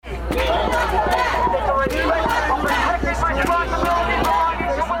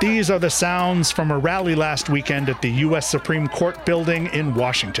These are the sounds from a rally last weekend at the U.S. Supreme Court building in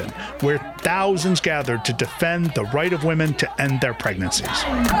Washington, where thousands gathered to defend the right of women to end their pregnancies.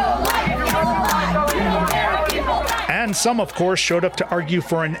 And some, of course, showed up to argue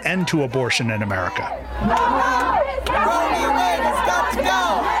for an end to abortion in America.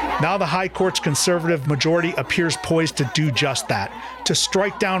 Now the High Court's conservative majority appears poised to do just that, to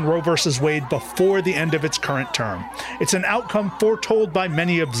strike down Roe v. Wade before the end of its current term. It's an outcome foretold by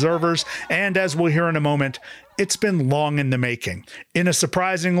many observers, and as we'll hear in a moment, it's been long in the making. In a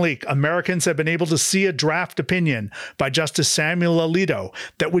surprising leak, Americans have been able to see a draft opinion by Justice Samuel Alito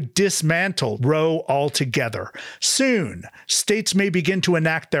that would dismantle Roe altogether. Soon, states may begin to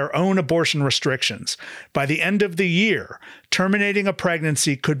enact their own abortion restrictions. By the end of the year, terminating a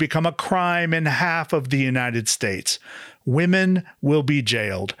pregnancy could become a crime in half of the United States. Women will be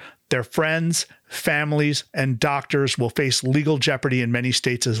jailed. Their friends, families, and doctors will face legal jeopardy in many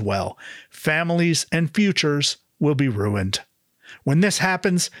states as well. Families and futures will be ruined. When this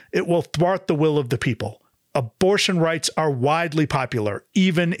happens, it will thwart the will of the people. Abortion rights are widely popular,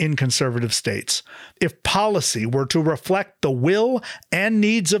 even in conservative states. If policy were to reflect the will and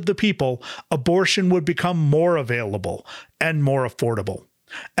needs of the people, abortion would become more available and more affordable.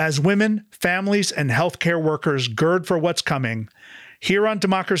 As women, families, and healthcare workers gird for what's coming, here on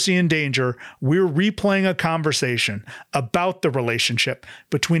Democracy in Danger, we're replaying a conversation about the relationship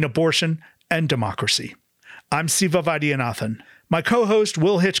between abortion and democracy. I'm Siva Vaidyanathan. My co-host,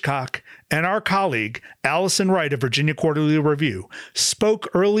 Will Hitchcock, and our colleague, Allison Wright of Virginia Quarterly Review, spoke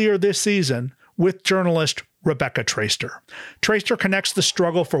earlier this season with journalist Rebecca Traister. Traister connects the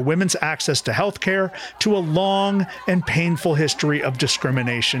struggle for women's access to health care to a long and painful history of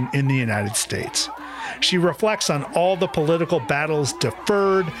discrimination in the United States. She reflects on all the political battles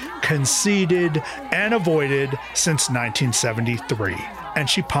deferred, conceded, and avoided since 1973. And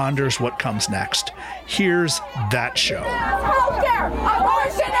she ponders what comes next. Here's that show.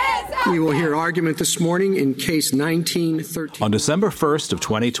 We will hear argument this morning in case 1913. On December 1st of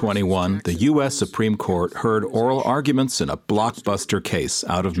 2021, the U.S. Supreme Court heard oral arguments in a blockbuster case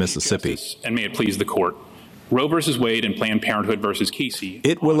out of Mississippi. And may it please the court. Roe v. Wade and Planned Parenthood v. Casey.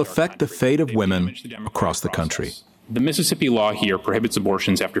 It will affect the fate of women across the country. The Mississippi law here prohibits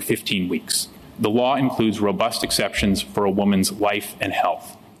abortions after 15 weeks. The law includes robust exceptions for a woman's life and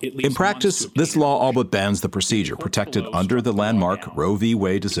health. In practice, this law all but bans the procedure protected under the landmark Roe v.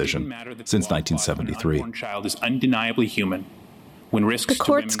 Wade decision since 1973. An unborn child is undeniably human. When risks the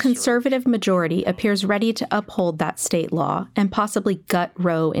court's conservative majority appears ready to uphold that state law and possibly gut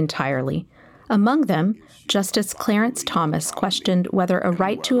Roe entirely. Among them, Justice Clarence Thomas questioned whether a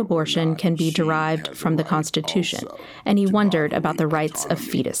right to abortion can be derived from the Constitution, and he wondered about the rights of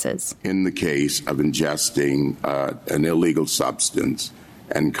fetuses. In the case of ingesting an illegal substance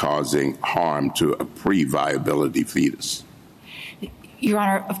and causing harm to a pre-viability fetus. Your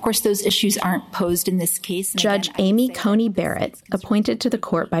Honor, of course, those issues aren't posed in this case. Judge Amy Coney Barrett, appointed to the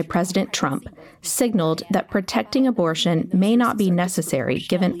court by President Trump, signaled that protecting abortion may not be necessary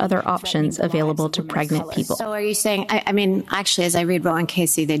given other options available to pregnant people. So are you saying, I mean, actually, as I read Roe and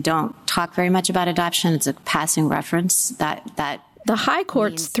Casey, they don't talk very much about adoption. It's a passing reference that The High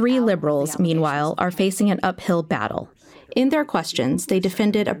Court's three liberals, meanwhile, are facing an uphill battle. In their questions, they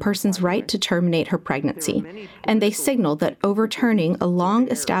defended a person's right to terminate her pregnancy, and they signaled that overturning a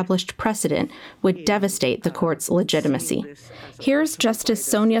long-established precedent would devastate the court's legitimacy. Here's Justice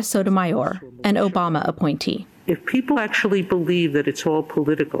Sonia Sotomayor, an Obama appointee. If people actually believe that it's all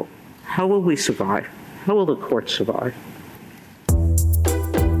political, how will we survive? How will the court survive?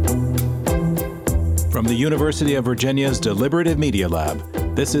 From the University of Virginia's Deliberative Media Lab,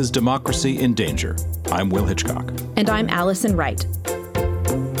 this is Democracy in Danger. I'm Will Hitchcock. And I'm Allison Wright.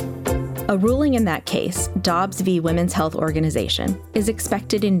 A ruling in that case, Dobbs v. Women's Health Organization, is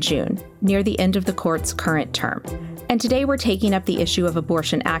expected in June, near the end of the court's current term. And today we're taking up the issue of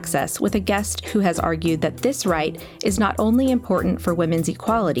abortion access with a guest who has argued that this right is not only important for women's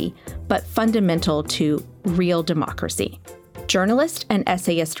equality, but fundamental to real democracy. Journalist and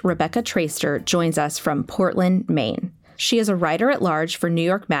essayist Rebecca Traister joins us from Portland, Maine. She is a writer-at-large for New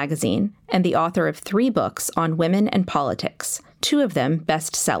York Magazine and the author of 3 books on women and politics, 2 of them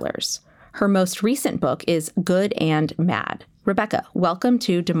bestsellers. Her most recent book is Good and Mad. Rebecca, welcome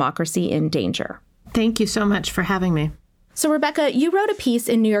to Democracy in Danger. Thank you so much for having me. So, Rebecca, you wrote a piece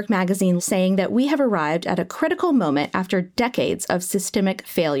in New York Magazine saying that we have arrived at a critical moment after decades of systemic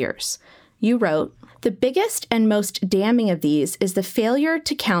failures. You wrote, The biggest and most damning of these is the failure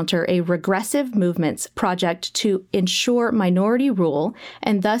to counter a regressive movement's project to ensure minority rule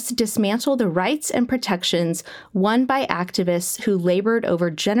and thus dismantle the rights and protections won by activists who labored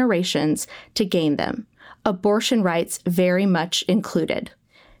over generations to gain them, abortion rights very much included.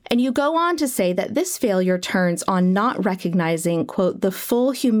 And you go on to say that this failure turns on not recognizing, quote, the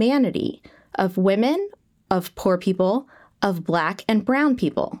full humanity of women, of poor people, of Black and brown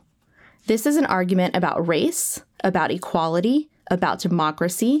people. This is an argument about race, about equality, about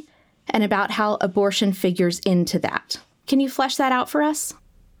democracy, and about how abortion figures into that. Can you flesh that out for us?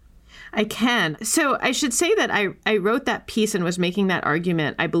 I can. So I should say that I wrote that piece and was making that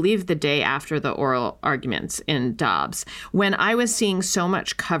argument, I believe, the day after the oral arguments in Dobbs, when I was seeing so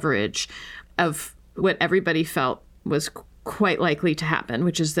much coverage of what everybody felt was quite likely to happen,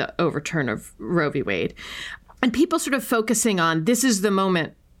 which is the overturn of Roe v. Wade. And people sort of focusing on this is the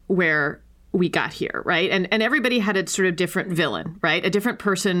moment where we got here, right? And everybody had a sort of different villain, right? A different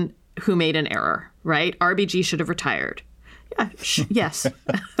person who made an error, right? RBG should have retired. Yeah, yes.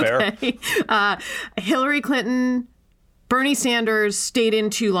 Fair. Okay. Hillary Clinton, Bernie Sanders stayed in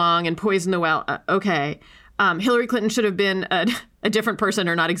too long and poisoned the well. Okay. Hillary Clinton should have been a different person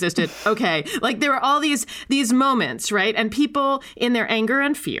or not existed. Okay. Like there were all these moments, right? And people in their anger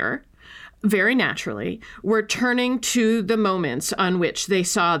and fear, very naturally, were turning to the moments on which they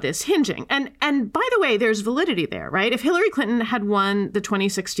saw this hinging. And by the way, there's validity there, right? If Hillary Clinton had won the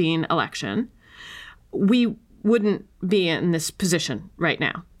 2016 election, we wouldn't be in this position right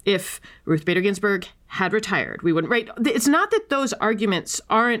now. If Ruth Bader Ginsburg had retired, we wouldn't, right? It's not that those arguments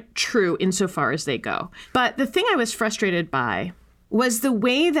aren't true insofar as they go. But the thing I was frustrated by was the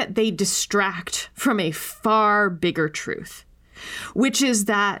way that they distract from a far bigger truth, which is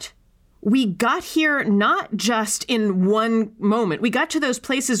that we got here not just in one moment. We got to those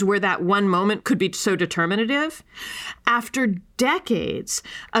places where that one moment could be so determinative after decades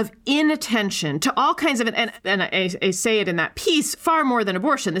of inattention to all kinds of, and I say it in that piece, far more than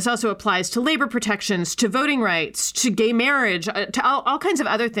abortion. This also applies to labor protections, to voting rights, to gay marriage, to all kinds of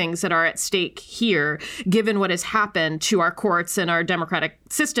other things that are at stake here, given what has happened to our courts and our democratic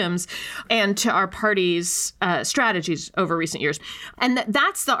systems and to our party's strategies over recent years. And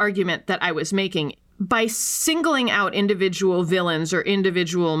that's the argument that I was making. By singling out individual villains or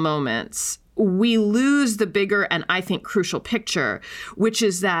individual moments, we lose the bigger and I think crucial picture, which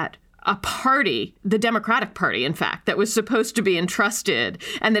is that a party, the Democratic Party, in fact, that was supposed to be entrusted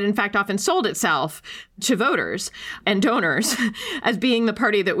and that in fact often sold itself to voters and donors as being the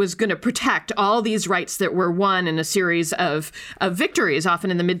party that was going to protect all these rights that were won in a series of victories,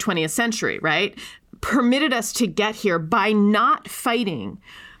 often in the mid-20th century, right? Permitted us to get here by not fighting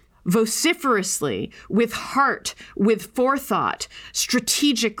vociferously, with heart, with forethought,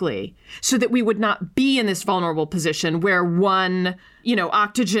 strategically, so that we would not be in this vulnerable position where one,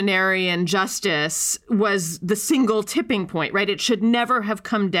 octogenarian justice was the single tipping point, right? It should never have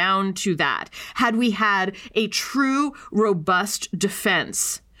come down to that. Had we had a true, robust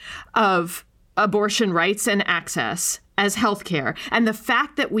defense of abortion rights and access as healthcare, and the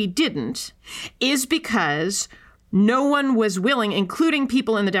fact that we didn't is because no one was willing, including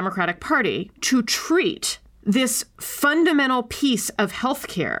people in the Democratic Party, to treat this fundamental piece of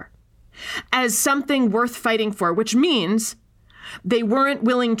healthcare as something worth fighting for, which means they weren't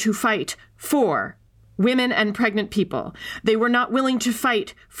willing to fight for women and pregnant people. They were not willing to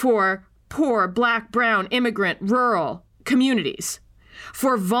fight for poor, Black, brown, immigrant, rural communities,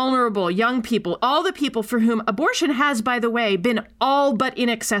 for vulnerable young people, all the people for whom abortion has, by the way, been all but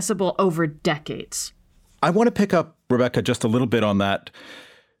inaccessible over decades. I want to pick up, Rebecca, just a little bit on that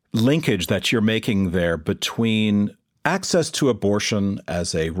linkage that you're making there between access to abortion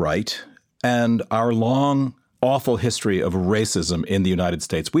as a right and our long, awful history of racism in the United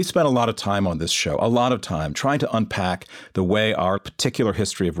States. We spent a lot of time on this show, a lot of time trying to unpack the way our particular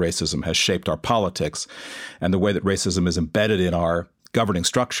history of racism has shaped our politics and the way that racism is embedded in our governing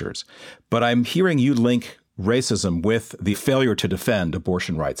structures. But I'm hearing you link racism with the failure to defend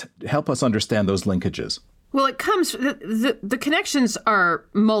abortion rights. Help us understand those linkages. Well, it comes, the connections are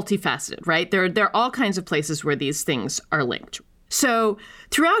multifaceted, right? There are all kinds of places where these things are linked. So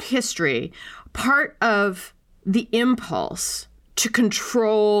throughout history, part of the impulse to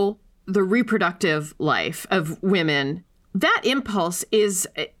control the reproductive life of women, that impulse is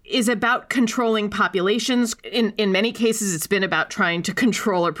is about controlling populations. In many cases, it's been about trying to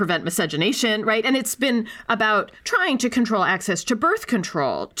control or prevent miscegenation, right? And it's been about trying to control access to birth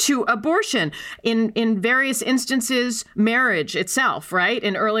control, to abortion, in various instances, marriage itself, right?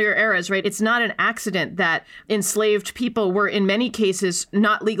 In earlier eras, right? It's not an accident that enslaved people were in many cases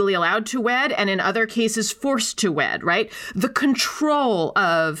not legally allowed to wed, and in other cases forced to wed, right? The control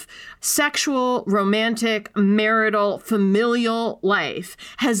of sexual, romantic, marital, familial life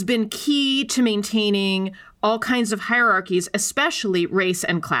has been key to maintaining all kinds of hierarchies, especially race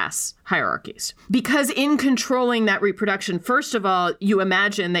and class hierarchies. Because in controlling that reproduction, first of all, you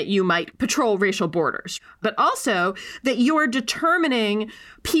imagine that you might patrol racial borders, but also that you're determining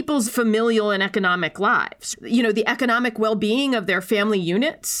people's familial and economic lives, the economic well-being of their family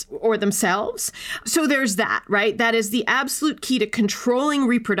units or themselves. So there's that, right? That is the absolute key to controlling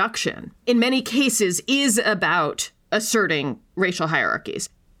reproduction. In many cases is about asserting racial hierarchies.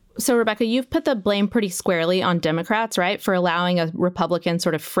 So, Rebecca, you've put the blame pretty squarely on Democrats, right, for allowing a Republican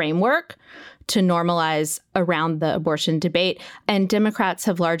sort of framework to normalize around the abortion debate. And Democrats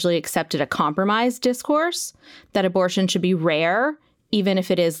have largely accepted a compromise discourse that abortion should be rare, even if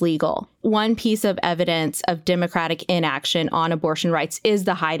it is legal. One piece of evidence of Democratic inaction on abortion rights is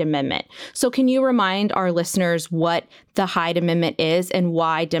the Hyde Amendment. So can you remind our listeners what the Hyde Amendment is and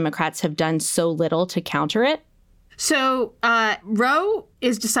why Democrats have done so little to counter it? So Roe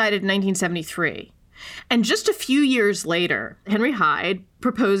is decided in 1973. And just a few years later, Henry Hyde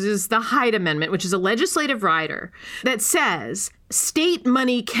proposes the Hyde Amendment, which is a legislative rider that says state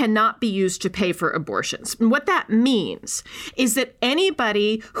money cannot be used to pay for abortions. And what that means is that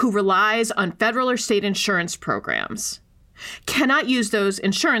anybody who relies on federal or state insurance programs cannot use those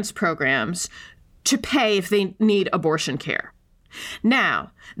insurance programs to pay if they need abortion care.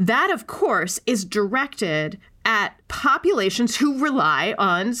 Now, that, of course, is directed at populations who rely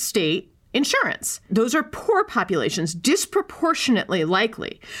on state insurance. Those are poor populations, disproportionately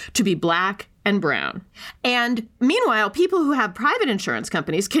likely to be Black and brown. And meanwhile, people who have private insurance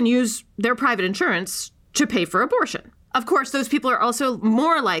companies can use their private insurance to pay for abortion. Of course, those people are also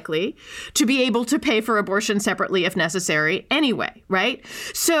more likely to be able to pay for abortion separately if necessary anyway, right?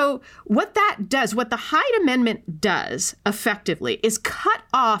 So what that does, what the Hyde Amendment does effectively is cut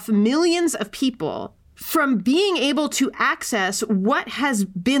off millions of people from being able to access what has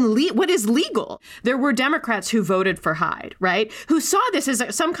been what is legal. There were Democrats who voted for Hyde, right? Who saw this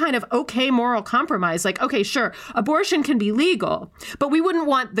as some kind of okay moral compromise, like, okay, sure, abortion can be legal, but we wouldn't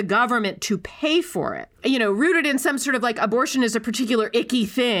want the government to pay for it. Rooted in some sort of like abortion is a particular icky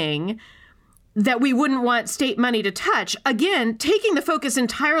thing that we wouldn't want state money to touch. Again, taking the focus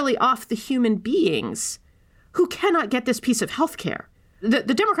entirely off the human beings who cannot get this piece of health care. The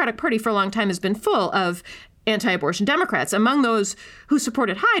Democratic Party for a long time has been full of anti-abortion Democrats. Among those who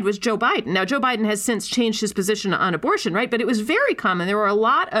supported Hyde was Joe Biden. Now, Joe Biden has since changed his position on abortion, right? But it was very common. There were a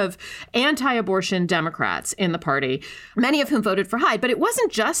lot of anti-abortion Democrats in the party, many of whom voted for Hyde. But it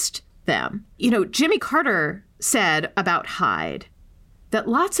wasn't just them. Jimmy Carter said about Hyde that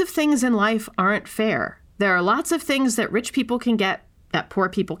lots of things in life aren't fair. There are lots of things that rich people can get that poor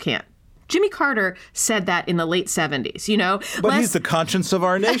people can't. Jimmy Carter said that in the late 70s, But he's the conscience of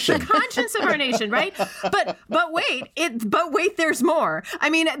our nation. The conscience of our nation, right? But wait, there's more. I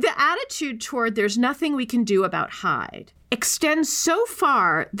mean, the attitude toward there's nothing we can do about Hyde extends so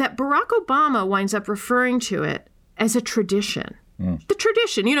far that Barack Obama winds up referring to it as a tradition. The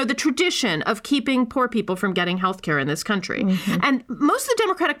tradition of keeping poor people from getting health care in this country. Mm-hmm. And most of the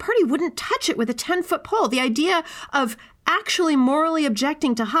Democratic Party wouldn't touch it with a 10-foot pole. The idea of actually morally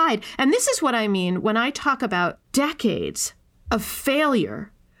objecting to Hyde. And this is what I mean when I talk about decades of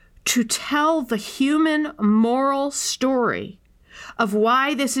failure to tell the human moral story of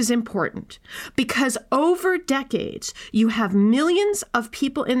why this is important. Because over decades, you have millions of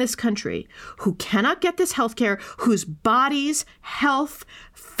people in this country who cannot get this health care, whose bodies, health,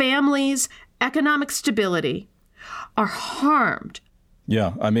 families, economic stability are harmed.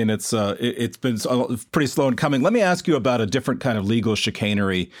 Yeah, I mean, it's been pretty slow in coming. Let me ask you about a different kind of legal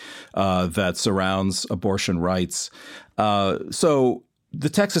chicanery that surrounds abortion rights. So the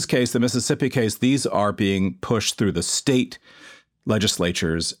Texas case, the Mississippi case, these are being pushed through the state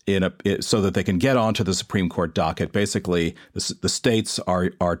legislatures so that they can get onto the Supreme Court docket. Basically, the states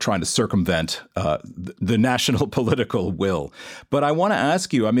are trying to circumvent the national political will. But I want to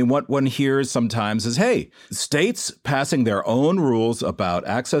ask you, I mean, what one hears sometimes is, hey, states passing their own rules about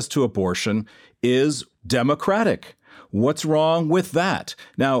access to abortion is democratic. What's wrong with that?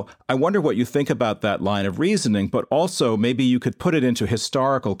 Now, I wonder what you think about that line of reasoning, but also maybe you could put it into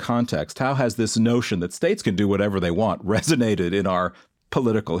historical context. How has this notion that states can do whatever they want resonated in our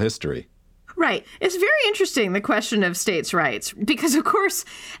political history. Right. It's very interesting, the question of states' rights, because, of course,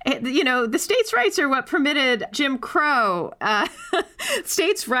 the states' rights are what permitted Jim Crow.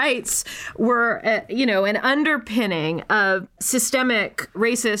 States' rights were, an underpinning of systemic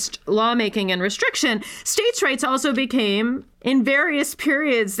racist lawmaking and restriction. States' rights also became, in various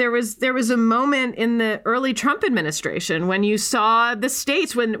periods, there was a moment in the early Trump administration when you saw the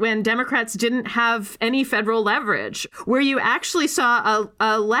states, when Democrats didn't have any federal leverage, where you actually saw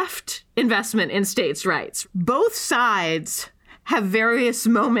a left investment in states' rights. Both sides have various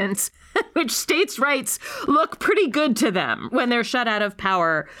moments in which states' rights look pretty good to them when they're shut out of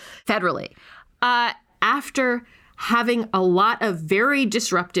power federally. After having a lot of very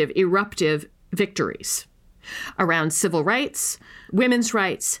disruptive, eruptive victories around civil rights, women's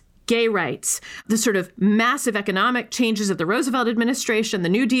rights, gay rights, the sort of massive economic changes of the Roosevelt administration, the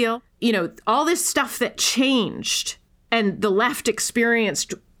New Deal, all this stuff that changed, and the left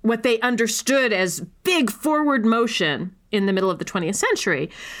experienced what they understood as big forward motion in the middle of the 20th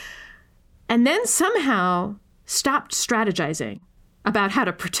century, and then somehow stopped strategizing about how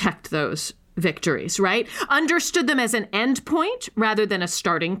to protect those victories, right? Understood them as an end point rather than a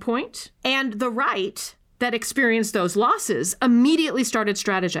starting point. And the right that experienced those losses immediately started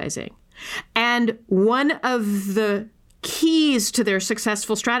strategizing. And one of the keys to their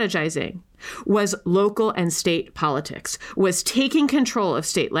successful strategizing was local and state politics, was taking control of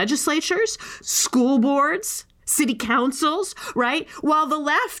state legislatures, school boards, city councils, right? While the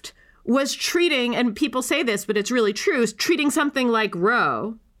left was treating, and people say this, but it's really true, treating something like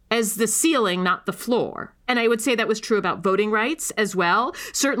Roe as the ceiling, not the floor. And I would say that was true about voting rights as well,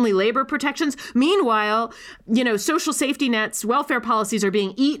 certainly labor protections. Meanwhile, social safety nets, welfare policies are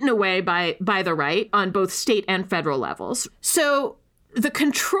being eaten away by the right on both state and federal levels. So the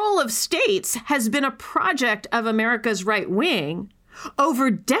control of states has been a project of America's right wing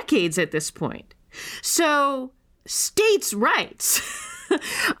over decades at this point. So states' rights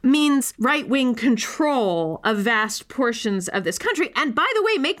means right-wing control of vast portions of this country. And by the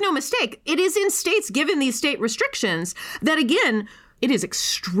way, make no mistake, it is in states, given these state restrictions, that again, it is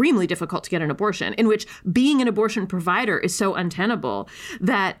extremely difficult to get an abortion, in which being an abortion provider is so untenable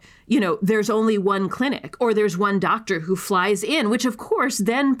that, there's only one clinic or there's one doctor who flies in, which of course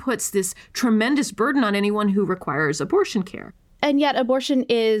then puts this tremendous burden on anyone who requires abortion care. And yet abortion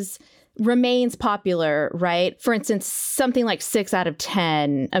remains popular, right? For instance, something like 6 out of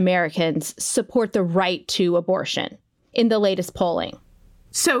 10 Americans support the right to abortion in the latest polling.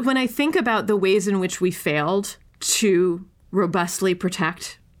 So when I think about the ways in which we failed to robustly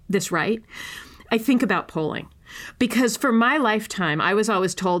protect this right, I think about polling. Because for my lifetime, I was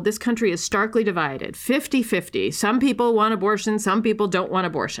always told this country is starkly divided, 50-50. Some people want abortion, some people don't want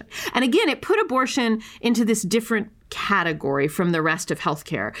abortion. And again, it put abortion into this different category from the rest of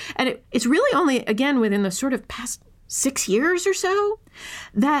healthcare. And it's really only, again, within the sort of past 6 years or so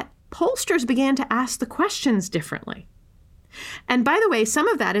that pollsters began to ask the questions differently. And by the way, some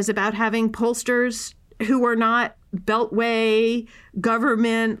of that is about having pollsters who are not Beltway,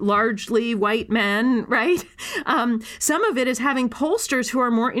 government, largely white men, right? Some of it is having pollsters who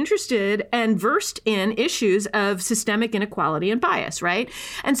are more interested and versed in issues of systemic inequality and bias, right?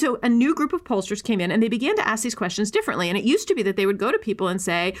 And so a new group of pollsters came in and they began to ask these questions differently. And it used to be that they would go to people and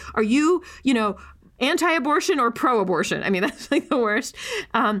say, are you, anti-abortion or pro-abortion? I mean, that's like the worst.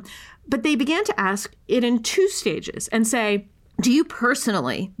 But they began to ask it in 2 stages and say, do you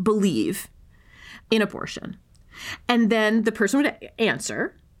personally believe in abortion? And then the person would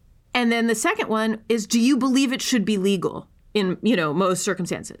answer. And then the second one is, do you believe it should be legal in, most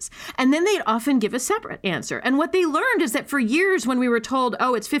circumstances? And then they'd often give a separate answer. And what they learned is that for years when we were told,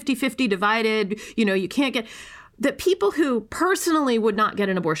 oh, it's 50-50 divided, you can't get, that people who personally would not get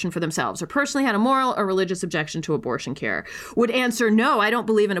an abortion for themselves or personally had a moral or religious objection to abortion care would answer, no, I don't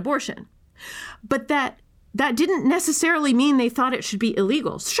believe in abortion. But that didn't necessarily mean they thought it should be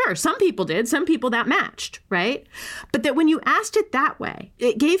illegal. Sure, some people did. Some people that matched, right? But that when you asked it that way,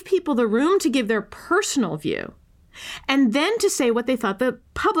 it gave people the room to give their personal view and then to say what they thought the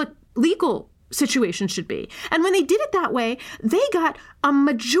public legal situation should be. And when they did it that way, they got a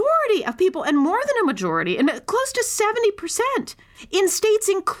majority of people, and more than a majority, and close to 70% in states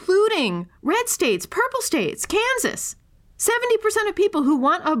including red states, purple states, Kansas. 70% of people who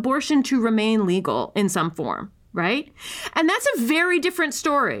want abortion to remain legal in some form, right? And that's a very different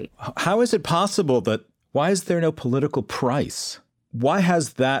story. How is it possible why is there no political price? Why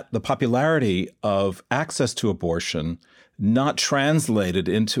has the popularity of access to abortion not translated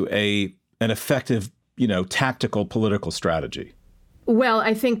into an effective, tactical political strategy? Well,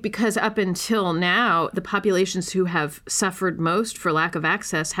 I think because up until now, the populations who have suffered most for lack of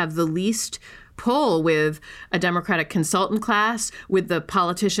access have the least pull with a Democratic consultant class, with the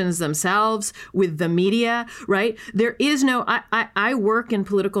politicians themselves, with the media, right? There is no, I work in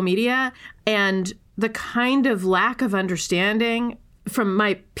political media, and the kind of lack of understanding from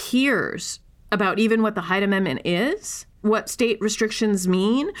my peers about even what the Hyde Amendment is, what state restrictions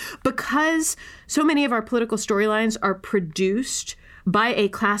mean, because so many of our political storylines are produced by a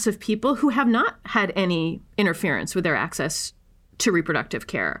class of people who have not had any interference with their access to reproductive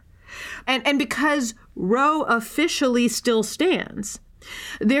care. And because Roe officially still stands,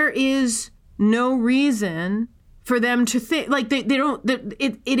 there is no reason for them to think, like they don't,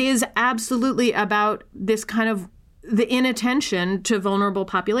 it is absolutely about this kind of the inattention to vulnerable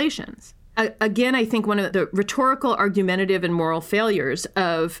populations. Again, I think one of the rhetorical, argumentative, and moral failures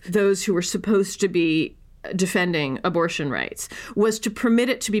of those who were supposed to be defending abortion rights was to permit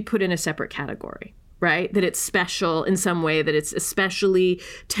it to be put in a separate category, right? That it's special in some way, that it's especially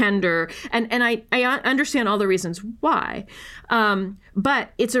tender. And I understand all the reasons why.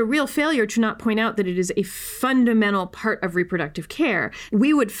 But it's a real failure to not point out that it is a fundamental part of reproductive care.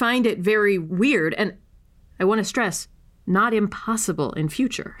 We would find it very weird, and I want to stress, not impossible in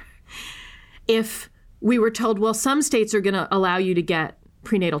future, if we were told, well, some states are going to allow you to get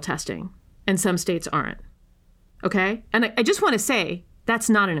prenatal testing and some states aren't. Okay? And I just want to say that's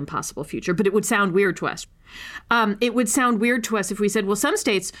not an impossible future, but it would sound weird to us. It would sound weird to us if we said, well, some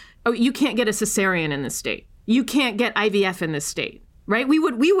states, oh, you can't get a cesarean in this state. You can't get IVF in this state, right? We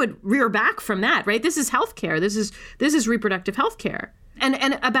would rear back from that, right? This is healthcare. This is reproductive healthcare.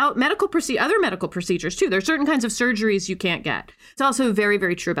 And about other medical procedures, too. There are certain kinds of surgeries you can't get. It's also very,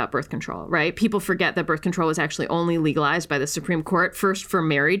 very true about birth control, right? People forget that birth control was actually only legalized by the Supreme Court, first for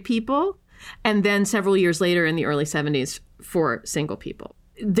married people, and then several years later in the early 70s for single people.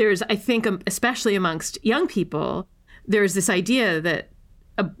 There's, I think, especially amongst young people, there's this idea that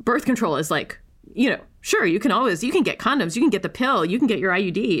birth control is like, sure, you can get condoms, you can get the pill, you can get your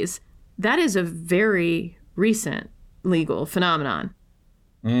IUDs. That is a very recent legal phenomenon.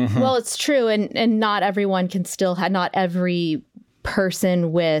 Mm-hmm. Well, it's true. And not everyone can still have, not every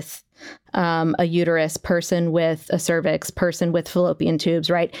person with a uterus, person with a cervix, person with fallopian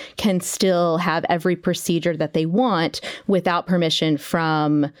tubes, right, can still have every procedure that they want without permission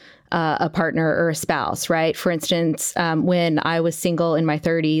from a partner or a spouse, right? For instance, when I was single in my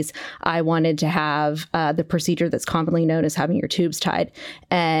 30s, I wanted to have the procedure that's commonly known as having your tubes tied.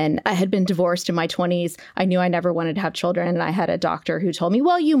 And I had been divorced in my 20s. I knew I never wanted to have children. And I had a doctor who told me,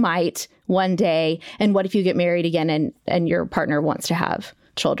 well, you might one day. And what if you get married again and your partner wants to have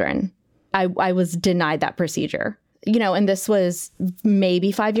children? I was denied that procedure. And this was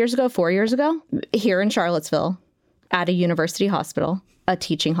maybe 4 years ago, here in Charlottesville at a university hospital. A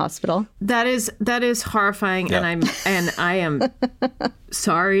teaching hospital. That is horrifying, yeah. and I am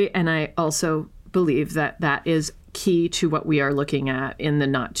sorry, and I also believe that is key to what we are looking at in the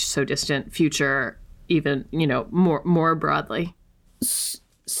not so distant future, even more broadly.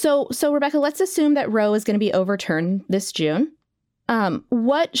 So Rebecca, let's assume that Roe is going to be overturned this June.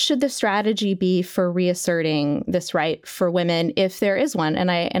 What should the strategy be for reasserting this right for women, if there is one?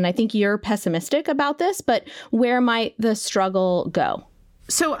 And I think you're pessimistic about this, but where might the struggle go?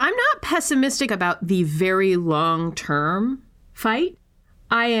 So I'm not pessimistic about the very long-term fight.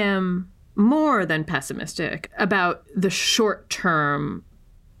 I am more than pessimistic about the short-term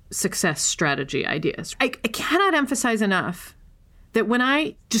success strategy ideas. I cannot emphasize enough that when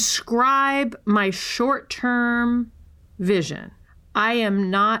I describe my short-term vision, I am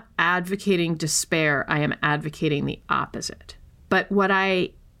not advocating despair. I am advocating the opposite. But what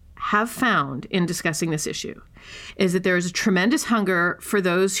I have found in discussing this issue is that there is a tremendous hunger for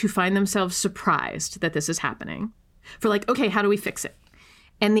those who find themselves surprised that this is happening, for like, okay, how do we fix it?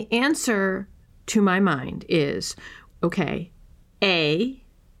 And the answer to my mind is, okay,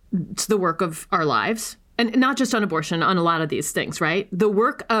 it's the work of our lives, and not just on abortion, on a lot of these things, right? The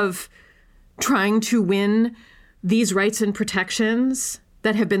work of trying to win these rights and protections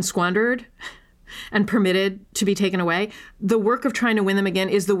that have been squandered and permitted to be taken away, the work of trying to win them again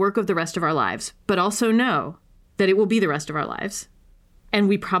is the work of the rest of our lives. But also know that it will be the rest of our lives, and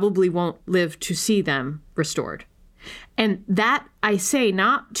we probably won't live to see them restored. And that I say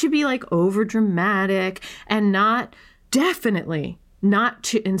not to be like over dramatic, and definitely not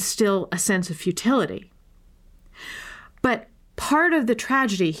to instill a sense of futility. But part of the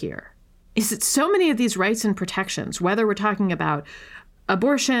tragedy here is that so many of these rights and protections, whether we're talking about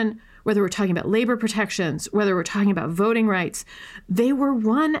abortion, whether we're talking about labor protections, whether we're talking about voting rights, they were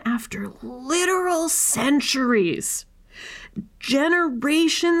won after literal centuries.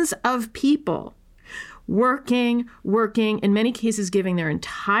 generations of people working, in many cases giving their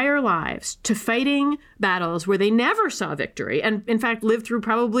entire lives to fighting battles where they never saw victory, and in fact lived through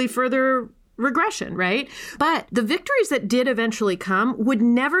probably further regression, right? But the victories that did eventually come would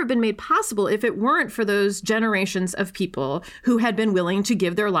never have been made possible if it weren't for those generations of people who had been willing to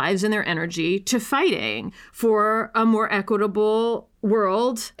give their lives and their energy to fighting for a more equitable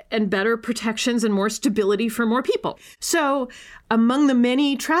world and better protections and more stability for more people. So among the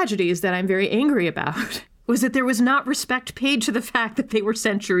many tragedies that I'm very angry about was that there was not respect paid to the fact that they were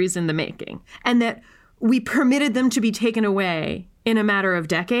centuries in the making, and that we permitted them to be taken away in a matter of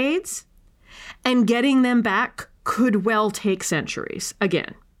decades, and getting them back could well take centuries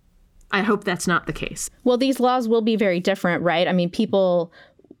again. I hope that's not the case. Well, these laws will be very different, right? I mean,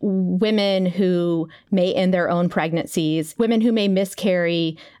 women who may end their own pregnancies, women who may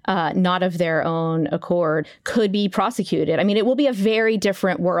miscarry not of their own accord could be prosecuted. I mean, it will be a very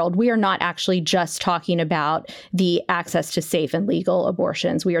different world. We are not actually just talking about the access to safe and legal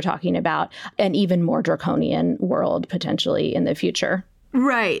abortions. We are talking about an even more draconian world potentially in the future.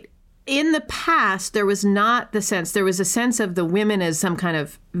 Right. In the past, there was not the sense, there was a sense of the women as some kind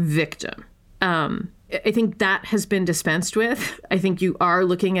of victim. I think that has been dispensed with. I think you are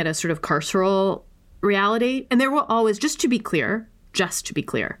looking at a sort of carceral reality. And there will always, just to be clear,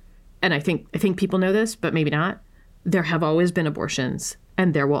 and I think people know this, but maybe not, there have always been abortions,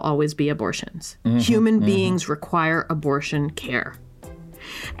 and there will always be abortions. Human beings require abortion care.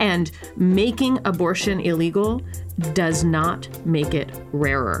 And making abortion illegal does not make it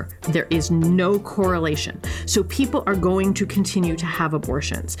rarer. There is no correlation. So people are going to continue to have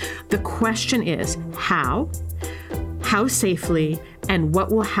abortions. The question is how safely, and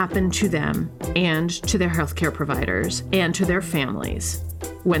what will happen to them and to their healthcare providers and to their families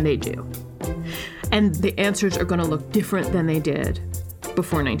when they do. And the answers are going to look different than they did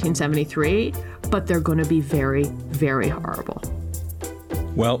before 1973, but they're going to be very, very horrible.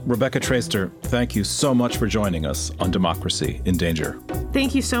 Well, Rebecca Traister, thank you so much for joining us on Democracy in Danger.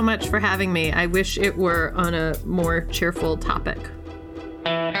 Thank you so much for having me. I wish it were on a more cheerful topic.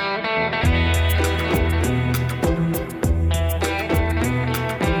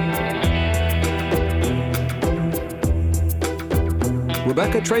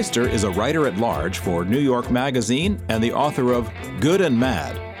 Rebecca Traister is a writer-at-large for New York Magazine and the author of Good and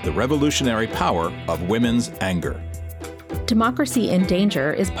Mad, The Revolutionary Power of Women's Anger. Democracy in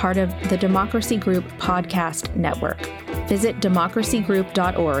Danger is part of the Democracy Group podcast network. Visit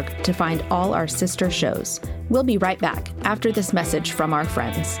democracygroup.org to find all our sister shows. We'll be right back after this message from our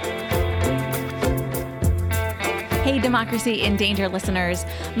friends. Hey, Democracy in Danger listeners.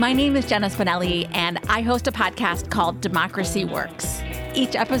 My name is Jenna Spinelli, and I host a podcast called Democracy Works.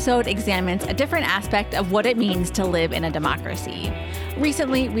 Each episode examines a different aspect of what it means to live in a democracy.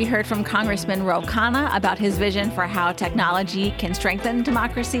 Recently, we heard from Congressman Ro Khanna about his vision for how technology can strengthen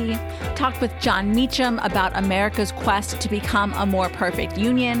democracy, talked with John Meacham about America's quest to become a more perfect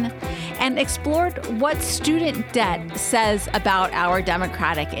union, and explored what student debt says about our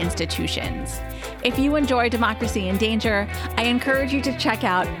democratic institutions. If you enjoy Democracy in Danger, I encourage you to check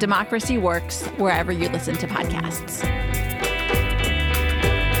out Democracy Works wherever you listen to podcasts.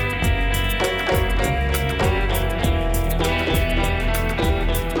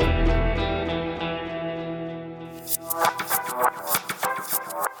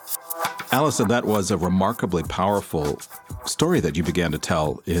 Allison, that was a remarkably powerful story that you began to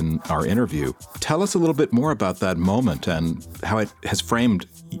tell in our interview. Tell us a little bit more about that moment and how it has framed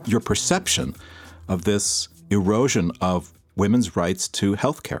your perception of this erosion of women's rights to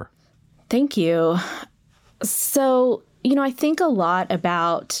health care. Thank you. So, I think a lot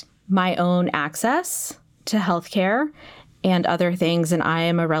about my own access to healthcare and other things, and I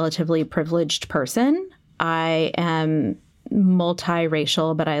am a relatively privileged person. I am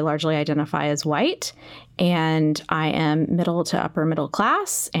multiracial, but I largely identify as white, and I am middle to upper middle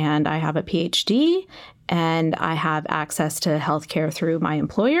class, and I have a PhD, and I have access to healthcare through my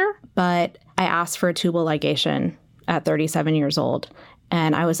employer, but I asked for a tubal ligation at 37 years old,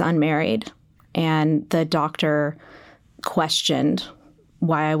 and I was unmarried, and the doctor questioned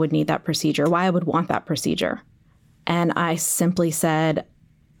why I would need that procedure, why I would want that procedure. And I simply said,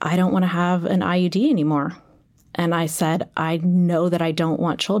 I don't want to have an IUD anymore. And I said, I know that I don't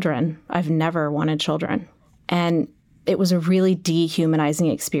want children. I've never wanted children. And it was a really dehumanizing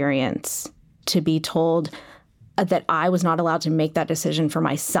experience to be told that I was not allowed to make that decision for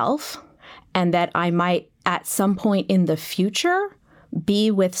myself, and that I might at some point in the future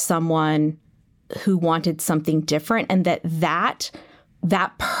be with someone who wanted something different, and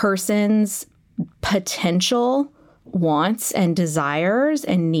that person's potential wants and desires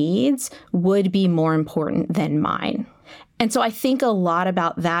and needs would be more important than mine. And so I think a lot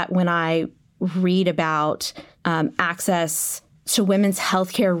about that when I read about access to women's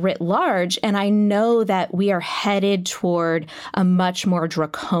healthcare writ large. And I know that we are headed toward a much more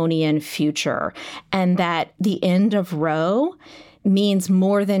draconian future, and that the end of Roe means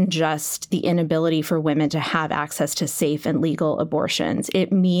more than just the inability for women to have access to safe and legal abortions.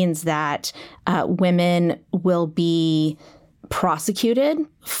 It means that women will be prosecuted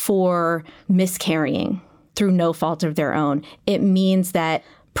for miscarrying through no fault of their own. It means that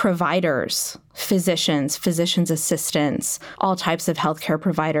providers, physicians, physician's assistants, all types of healthcare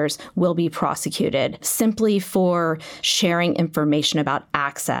providers will be prosecuted simply for sharing information about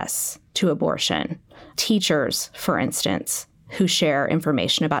access to abortion. Teachers, for instance, who share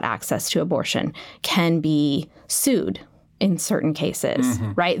information about access to abortion can be sued in certain cases,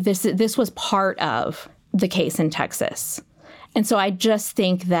 right? This was part of the case in Texas. And so I just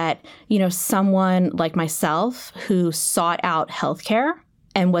think that, someone like myself who sought out healthcare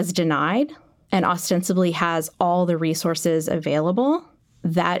and was denied and ostensibly has all the resources available,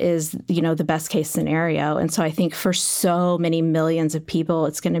 that is, the best case scenario. And so I think for so many millions of people,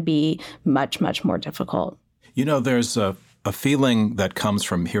 it's going to be much, much more difficult. There's a feeling that comes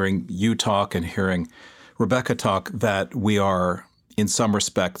from hearing you talk and hearing Rebecca talk that we are, in some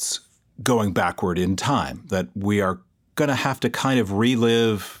respects, going backward in time, that we are going to have to kind of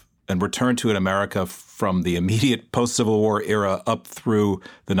relive and return to an America from the immediate post-Civil War era up through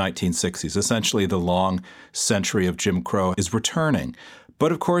the 1960s. Essentially, the long century of Jim Crow is returning.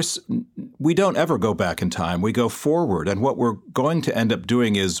 But of course, we don't ever go back in time. We go forward. And what we're going to end up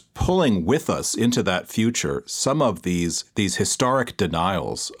doing is pulling with us into that future some of these historic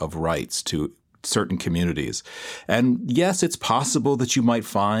denials of rights to certain communities. And yes, it's possible that you might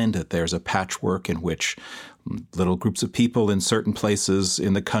find that there's a patchwork in which little groups of people in certain places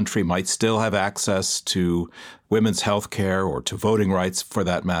in the country might still have access to women's health care or to voting rights for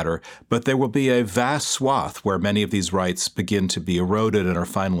that matter, but there will be a vast swath where many of these rights begin to be eroded and are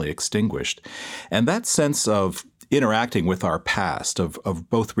finally extinguished. And that sense of interacting with our past, of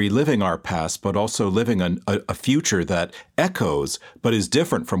both reliving our past, but also living a future that echoes but is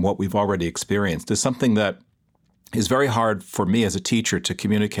different from what we've already experienced, is something that is very hard for me as a teacher to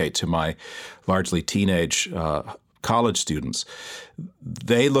communicate to my largely teenage college students.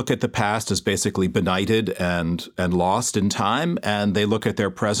 They look at the past as basically benighted and lost in time, and they look at their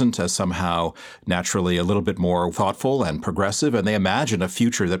present as somehow naturally a little bit more thoughtful and progressive, and they imagine a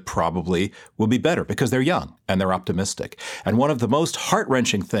future that probably will be better because they're young and they're optimistic. And one of the most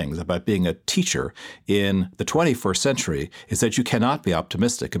heart-wrenching things about being a teacher in the 21st century is that you cannot be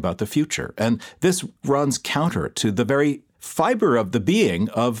optimistic about the future. And this runs counter to the very fiber of the being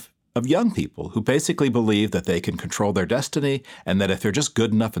of young people who basically believe that they can control their destiny and that if they're just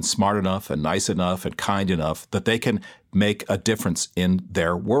good enough and smart enough and nice enough and kind enough, that they can make a difference in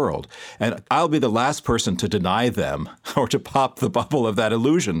their world. And I'll be the last person to deny them or to pop the bubble of that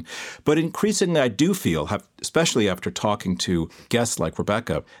illusion. But increasingly, I do feel, especially after talking to guests like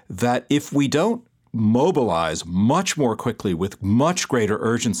Rebecca, that if we don't mobilize much more quickly with much greater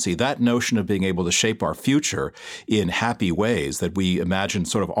urgency that notion of being able to shape our future in happy ways that we imagine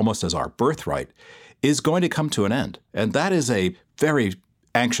sort of almost as our birthright is going to come to an end. And that is a very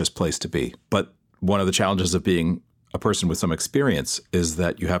anxious place to be. But one of the challenges of being a person with some experience is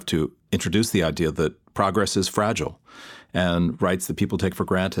that you have to introduce the idea that progress is fragile and rights that people take for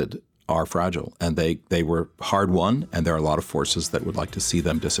granted are fragile. And they were hard won, and there are a lot of forces that would like to see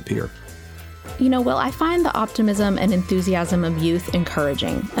them disappear. Will, I find the optimism and enthusiasm of youth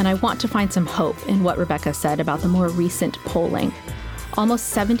encouraging, and I want to find some hope in what Rebecca said about the more recent polling.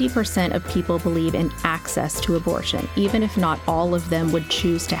 Almost 70% of people believe in access to abortion, even if not all of them would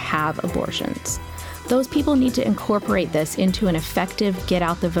choose to have abortions. Those people need to incorporate this into an effective Get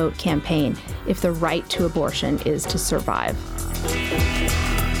Out the Vote campaign if the right to abortion is to survive.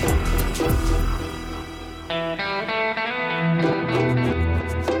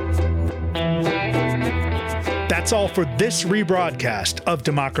 That's all for this rebroadcast of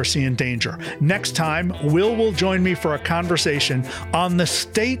Democracy in Danger. Next time, Will join me for a conversation on the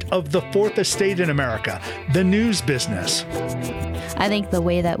state of the Fourth Estate in America, the news business. I think the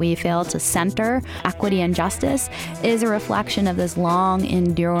way that we fail to center equity and justice is a reflection of this long,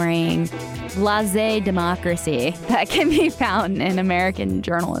 enduring, blasé democracy that can be found in American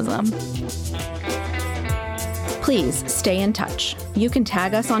journalism. Please stay in touch. You can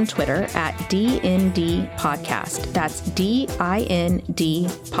tag us on Twitter at DND Podcast. That's DIND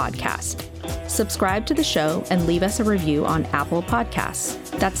Podcast. Subscribe to the show and leave us a review on Apple Podcasts.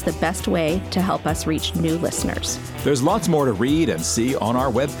 That's the best way to help us reach new listeners. There's lots more to read and see on our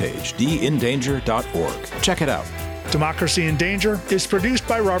webpage, dindanger.org. Check it out. Democracy in Danger is produced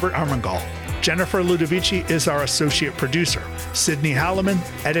by Robert Armengol. Jennifer Ludovici is our associate producer. Sydney Halliman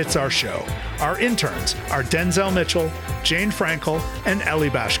edits our show. Our interns are Denzel Mitchell, Jane Frankel, and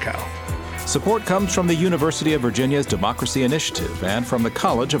Ellie Bashkow. Support comes from the University of Virginia's Democracy Initiative and from the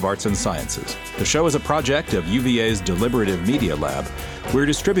College of Arts and Sciences. The show is a project of UVA's Deliberative Media Lab. We're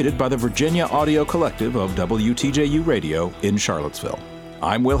distributed by the Virginia Audio Collective of WTJU Radio in Charlottesville.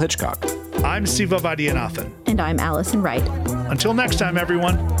 I'm Will Hitchcock. I'm Siva Vaidyanathan. And I'm Allison Wright. Until next time,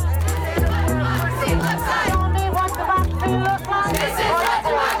 everyone. Democracy,